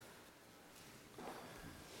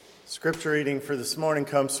Scripture reading for this morning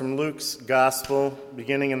comes from Luke's Gospel,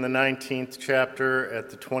 beginning in the 19th chapter at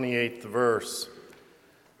the 28th verse.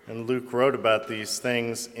 And Luke wrote about these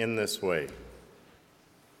things in this way.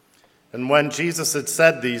 And when Jesus had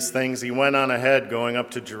said these things, he went on ahead, going up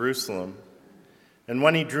to Jerusalem. And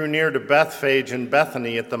when he drew near to Bethphage and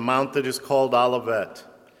Bethany at the mount that is called Olivet,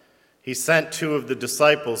 he sent two of the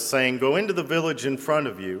disciples, saying, "Go into the village in front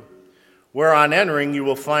of you, where on entering you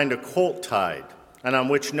will find a colt tied, and on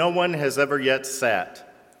which no one has ever yet sat.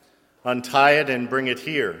 Untie it and bring it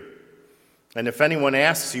here. And if anyone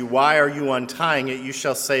asks you, 'Why are you untying it?' you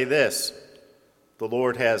shall say this, 'The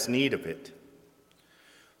Lord has need of it.'"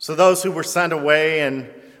 So those who were sent away and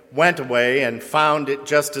went away and found it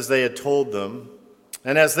just as they had told them.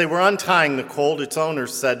 And as they were untying the colt, its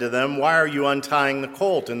owners said to them, "Why are you untying the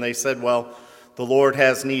colt?" And they said, "Well, the Lord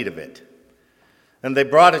has need of it." And they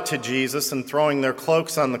brought it to Jesus, and throwing their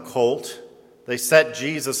cloaks on the colt, they set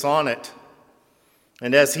Jesus on it.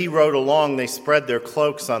 And as he rode along, they spread their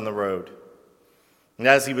cloaks on the road. And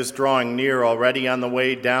as he was drawing near, already on the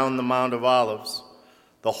way down the Mount of Olives,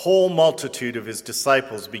 the whole multitude of his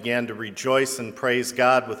disciples began to rejoice and praise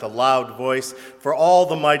God with a loud voice for all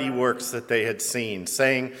the mighty works that they had seen,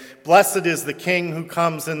 saying, "Blessed is the King who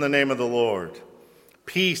comes in the name of the Lord.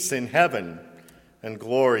 Peace in heaven and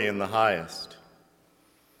glory in the highest."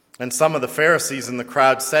 And some of the Pharisees in the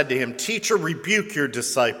crowd said to him, "Teacher, rebuke your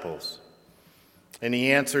disciples." And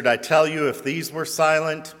he answered, "I tell you, if these were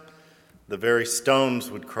silent, the very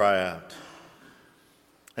stones would cry out."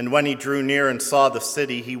 And when he drew near and saw the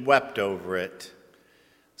city, he wept over it,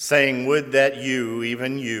 saying, "Would that you,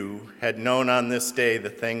 even you, had known on this day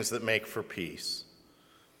the things that make for peace.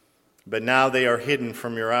 But now they are hidden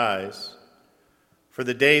from your eyes. For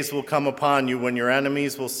the days will come upon you when your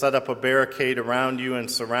enemies will set up a barricade around you and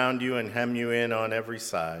surround you and hem you in on every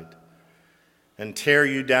side, and tear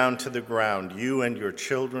you down to the ground, you and your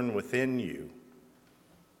children within you.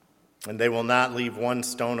 And they will not leave one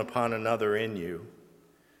stone upon another in you,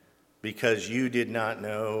 because you did not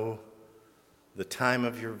know the time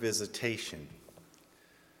of your visitation."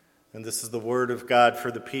 And this is the word of God for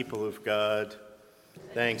the people of God.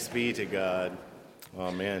 Thanks be to God.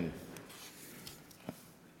 Amen.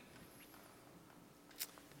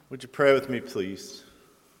 Would you pray with me, please?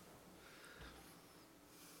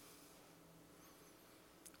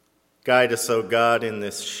 Guide us, O God, in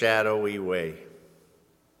this shadowy way.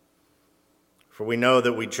 For we know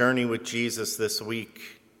that we journey with Jesus this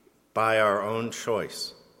week by our own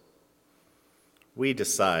choice. We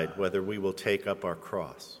decide whether we will take up our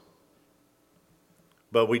cross.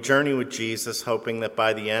 But we journey with Jesus, hoping that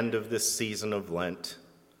by the end of this season of Lent,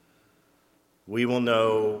 we will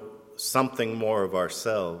know something more of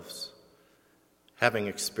ourselves, having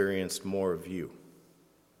experienced more of you.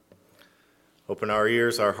 Open our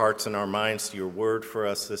ears, our hearts, and our minds to your word for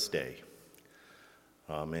us this day.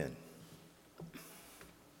 Amen.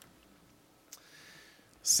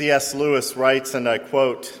 C.S. Lewis writes, and I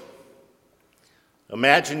quote,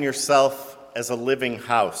 "Imagine yourself as a living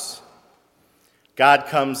house. God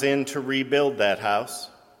comes in to rebuild that house.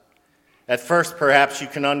 At first, perhaps you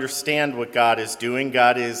can understand what God is doing.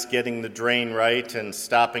 God is getting the drain right and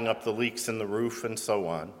stopping up the leaks in the roof and so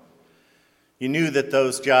on. You knew that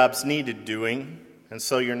those jobs needed doing, and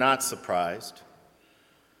so you're not surprised.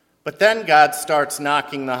 But then God starts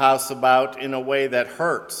knocking the house about in a way that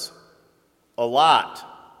hurts a lot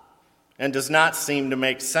and does not seem to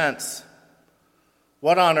make sense.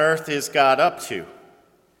 What on earth is God up to?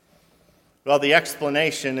 Well, the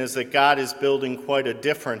explanation is that God is building quite a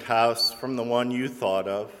different house from the one you thought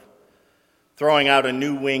of, throwing out a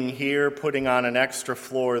new wing here, putting on an extra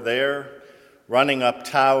floor there, running up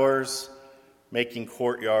towers, making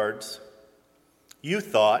courtyards. You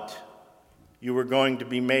thought you were going to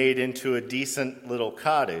be made into a decent little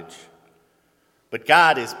cottage, but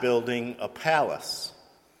God is building a palace.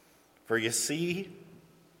 For you see,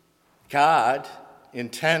 God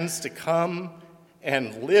intends to come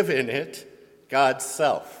and live in it, God's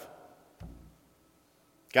self.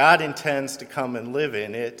 God intends to come and live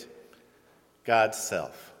in it, God's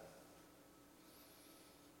self.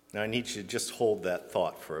 Now I need you to just hold that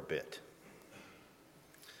thought for a bit.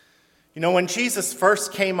 You know, when Jesus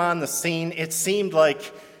first came on the scene, it seemed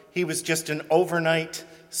like he was just an overnight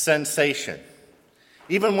sensation.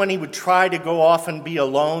 Even when he would try to go off and be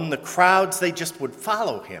alone, the crowds, they just would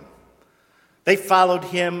follow him. They followed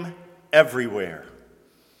him everywhere.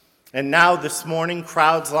 And now this morning,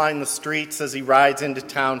 crowds line the streets as he rides into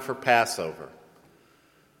town for Passover.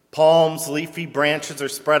 Palms, leafy branches are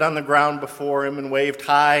spread on the ground before him and waved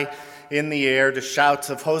high in the air to shouts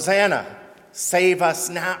of "Hosanna! Save us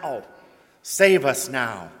now! Save us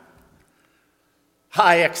now!"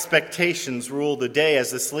 High expectations rule the day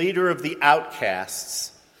as this leader of the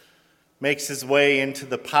outcasts makes his way into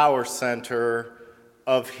the power center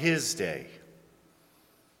of his day.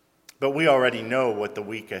 But we already know what the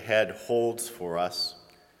week ahead holds for us.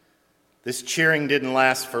 This cheering didn't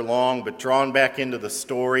last for long, but drawn back into the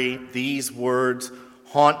story, these words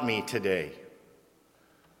haunt me today.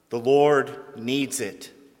 The Lord needs it.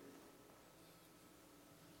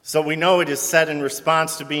 So we know it is said in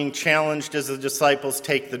response to being challenged as the disciples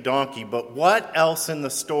take the donkey, but what else in the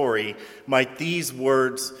story might these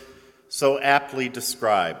words so aptly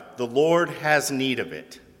describe? The Lord has need of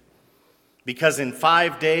it. Because in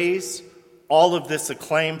 5 days, all of this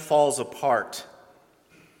acclaim falls apart.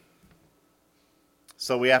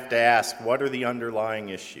 So we have to ask, what are the underlying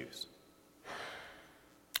issues?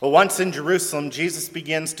 Well, once in Jerusalem, Jesus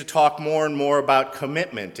begins to talk more and more about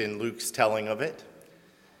commitment in Luke's telling of it.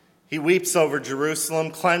 He weeps over Jerusalem,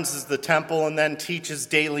 cleanses the temple, and then teaches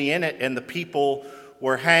daily in it, and the people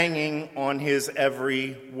were hanging on his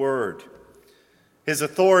every word. His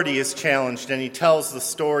authority is challenged, and he tells the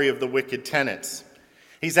story of the wicked tenants.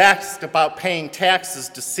 He's asked about paying taxes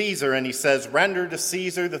to Caesar, and he says, "Render to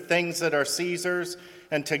Caesar the things that are Caesar's,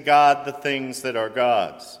 and to God the things that are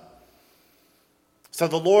God's." So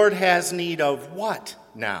the Lord has need of what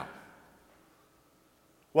now?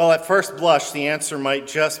 Well, at first blush, the answer might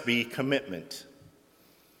just be commitment.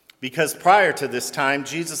 Because prior to this time,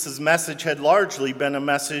 Jesus' message had largely been a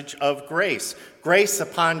message of grace. Grace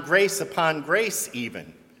upon grace upon grace,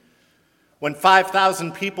 even. When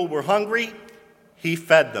 5,000 people were hungry, he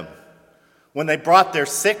fed them. When they brought their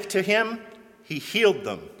sick to him, he healed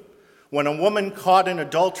them. When a woman caught in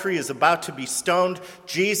adultery is about to be stoned,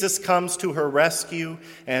 Jesus comes to her rescue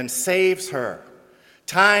and saves her.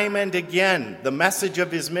 Time and again, the message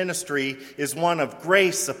of his ministry is one of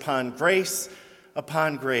grace upon grace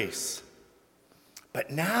upon grace.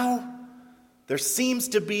 But now, there seems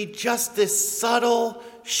to be just this subtle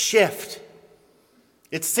shift.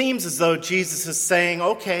 It seems as though Jesus is saying,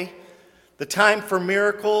 okay, the time for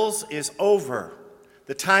miracles is over.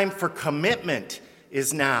 The time for commitment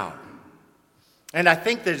is now. And I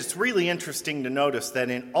think that it's really interesting to notice that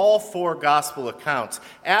in all 4 gospel accounts,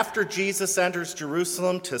 after Jesus enters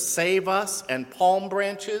Jerusalem to save us and palm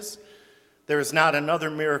branches, there is not another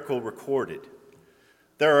miracle recorded.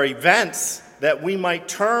 There are events that we might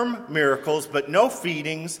term miracles, but no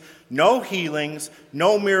feedings, no healings,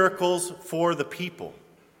 no miracles for the people.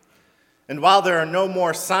 And while there are no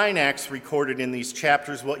more sign acts recorded in these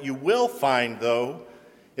chapters, what you will find, though,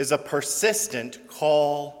 is a persistent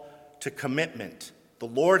call to commitment. The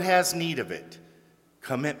Lord has need of it.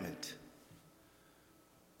 Commitment.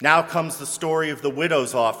 Now comes the story of the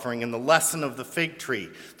widow's offering and the lesson of the fig tree.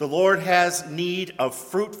 The Lord has need of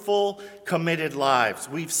fruitful, committed lives.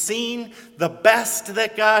 We've seen the best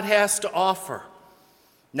that God has to offer.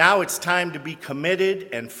 Now it's time to be committed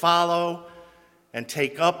and follow and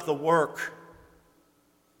take up the work.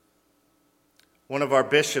 One of our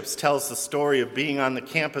bishops tells the story of being on the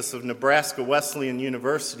campus of Nebraska Wesleyan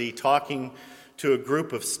University talking to a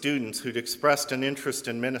group of students who'd expressed an interest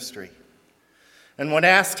in ministry. And when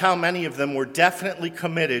asked how many of them were definitely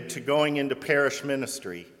committed to going into parish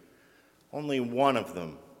ministry, only one of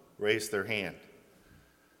them raised their hand.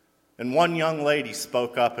 And one young lady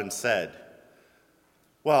spoke up and said,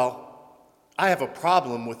 "Well, I have a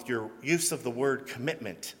problem with your use of the word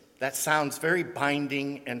commitment. That sounds very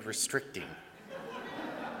binding and restricting."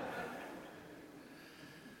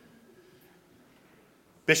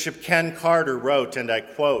 Bishop Ken Carter wrote, and I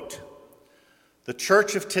quote, "The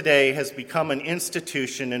church of today has become an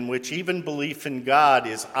institution in which even belief in God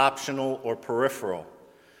is optional or peripheral.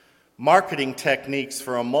 Marketing techniques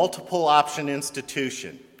for a multiple option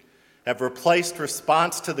institution have replaced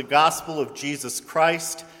response to the gospel of Jesus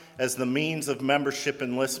Christ as the means of membership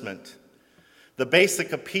enlistment. The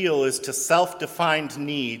basic appeal is to self-defined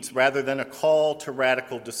needs rather than a call to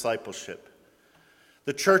radical discipleship.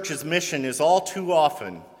 The church's mission is all too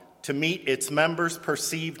often to meet its members'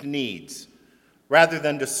 perceived needs, rather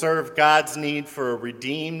than to serve God's need for a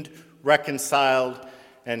redeemed, reconciled,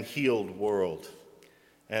 and healed world."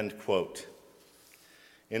 End quote.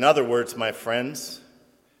 In other words, my friends,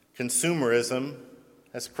 consumerism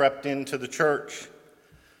has crept into the church.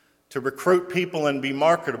 To recruit people and be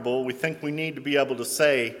marketable, we think we need to be able to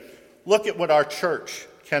say, "Look at what our church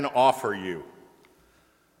can offer you."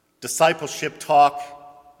 Discipleship talk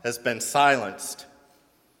has been silenced.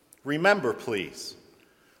 Remember, please,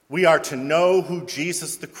 we are to know who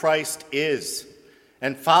Jesus the Christ is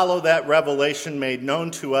and follow that revelation made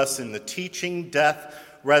known to us in the teaching, death,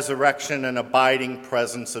 resurrection, and abiding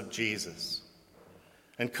presence of Jesus.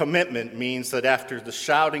 And commitment means that after the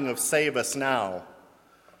shouting of "Save us now,"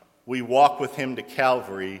 we walk with him to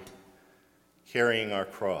Calvary, carrying our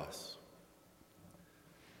cross.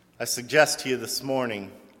 I suggest to you this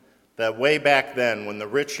morning that way back then, when the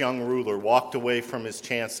rich young ruler walked away from his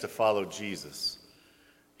chance to follow Jesus,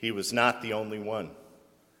 he was not the only one.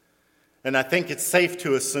 And I think it's safe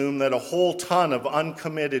to assume that a whole ton of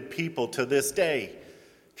uncommitted people to this day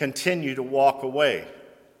continue to walk away.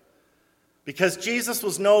 Because Jesus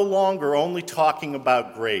was no longer only talking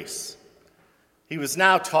about grace. He was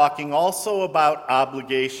now talking also about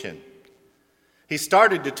obligation. He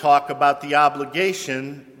started to talk about the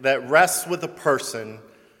obligation that rests with a person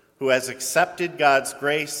who has accepted God's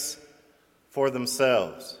grace for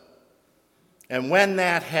themselves. And when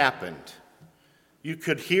that happened, you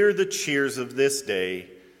could hear the cheers of this day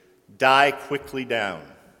die quickly down.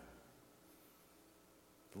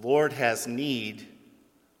 The Lord has need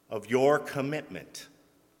of your commitment.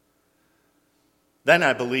 Then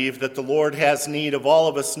I believe that the Lord has need of all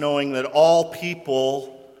of us knowing that all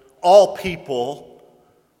people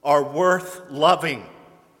are worth loving.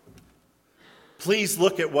 Please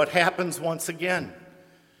look at what happens once again.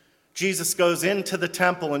 Jesus goes into the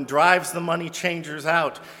temple and drives the money changers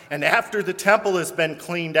out. And after the temple has been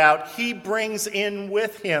cleaned out, he brings in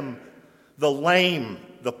with him the lame,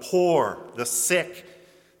 the poor, the sick,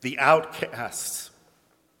 the outcasts.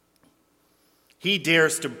 He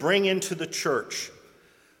dares to bring into the church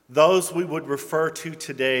those we would refer to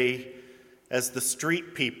today as the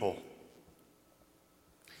street people.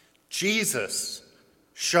 Jesus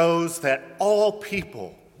shows that all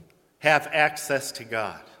people have access to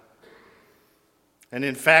God. And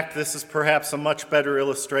in fact, this is perhaps a much better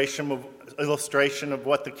illustration of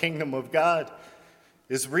what the kingdom of God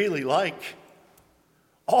is really like.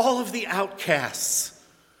 All of the outcasts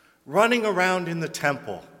running around in the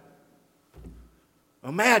temple.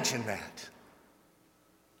 Imagine that.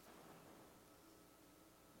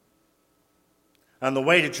 On the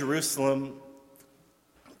way to Jerusalem,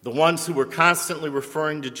 the ones who were constantly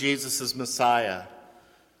referring to Jesus as Messiah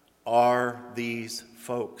are these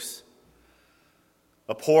folks.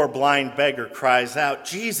 A poor blind beggar cries out,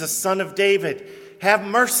 "Jesus, Son of David, have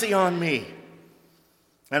mercy on me."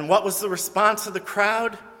 And what was the response of the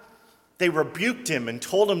crowd? They rebuked him and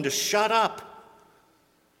told him to shut up.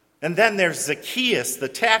 And then there's Zacchaeus, the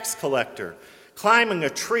tax collector, climbing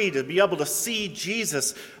a tree to be able to see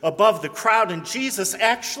Jesus above the crowd. And Jesus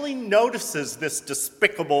actually notices this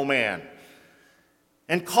despicable man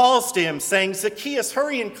and calls to him, saying, "Zacchaeus,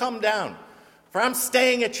 hurry and come down, for I'm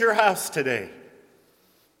staying at your house today."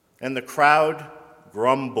 And the crowd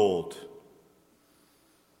grumbled.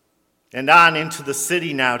 And on into the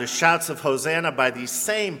city now to shouts of Hosanna by these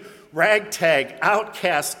same ragtag,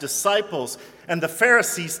 outcast disciples. And the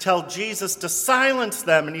Pharisees tell Jesus to silence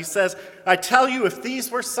them. And he says, "I tell you, if these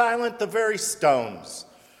were silent, the very stones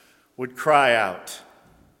would cry out."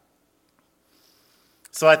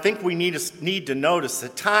 So I think we need to notice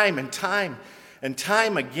that time and time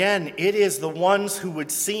again, it is the ones who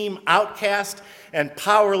would seem outcast and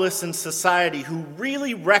powerless in society who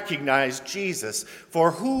really recognize Jesus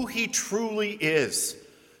for who he truly is.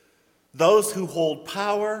 Those who hold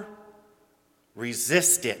power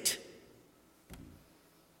resist it.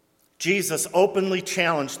 Jesus openly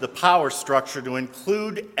challenged the power structure to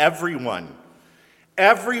include everyone.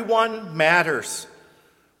 Everyone matters,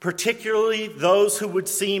 particularly those who would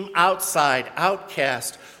seem outside,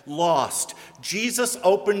 outcast, lost. Jesus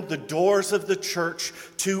opened the doors of the church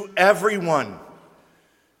to everyone.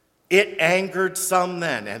 It angered some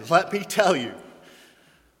then, and let me tell you,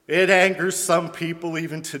 it angers some people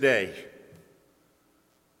even today.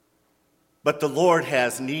 But the Lord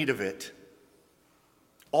has need of it.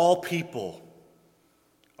 All people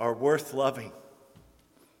are worth loving.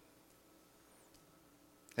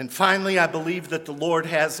 And finally, I believe that the Lord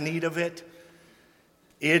has need of it.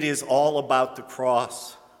 It is all about the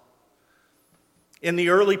cross. In the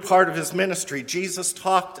early part of his ministry, Jesus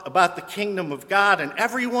talked about the kingdom of God, and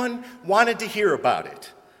everyone wanted to hear about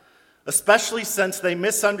it, especially since they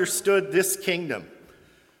misunderstood this kingdom,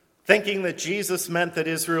 thinking that Jesus meant that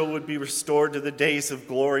Israel would be restored to the days of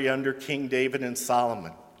glory under King David and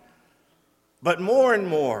Solomon. But more and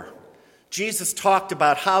more, Jesus talked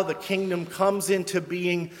about how the kingdom comes into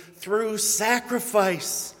being through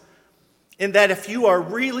sacrifice, in that if you are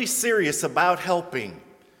really serious about helping,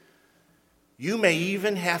 you may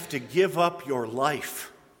even have to give up your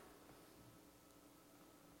life.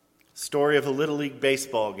 Story of a Little League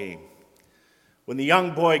baseball game. When the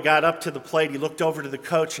young boy got up to the plate, he looked over to the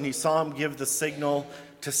coach and he saw him give the signal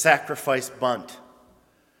to sacrifice bunt.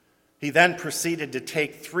 He then proceeded to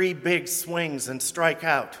take 3 big swings and strike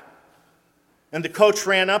out. And the coach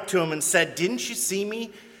ran up to him and said, "Didn't you see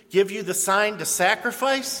me give you the sign to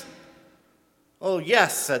sacrifice?" "Oh,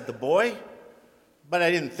 yes," said the boy, "but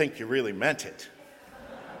I didn't think you really meant it."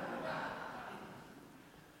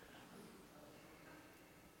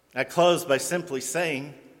 I close by simply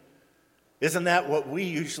saying, isn't that what we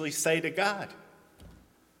usually say to God?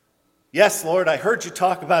 "Yes, Lord, I heard you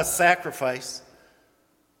talk about sacrifice,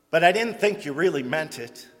 but I didn't think you really meant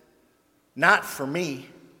it. Not for me."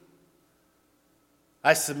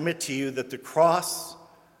 I submit to you that the cross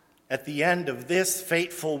at the end of this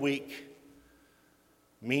fateful week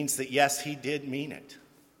means that, yes, he did mean it.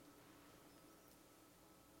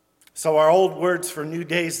 So our old words for New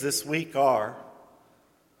Days this week are,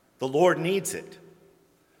 the Lord needs it.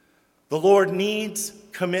 The Lord needs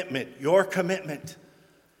commitment, your commitment.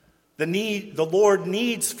 The Lord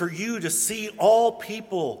needs for you to see all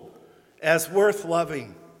people as worth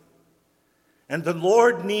loving. And the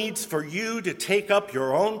Lord needs for you to take up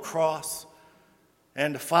your own cross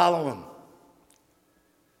and to follow him.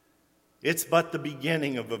 It's but the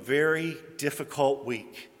beginning of a very difficult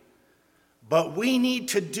week. But we need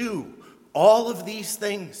to do all of these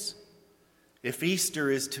things if Easter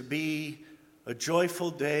is to be a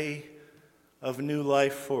joyful day of new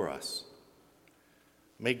life for us.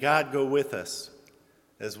 May God go with us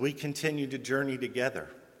as we continue to journey together.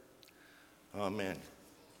 Amen.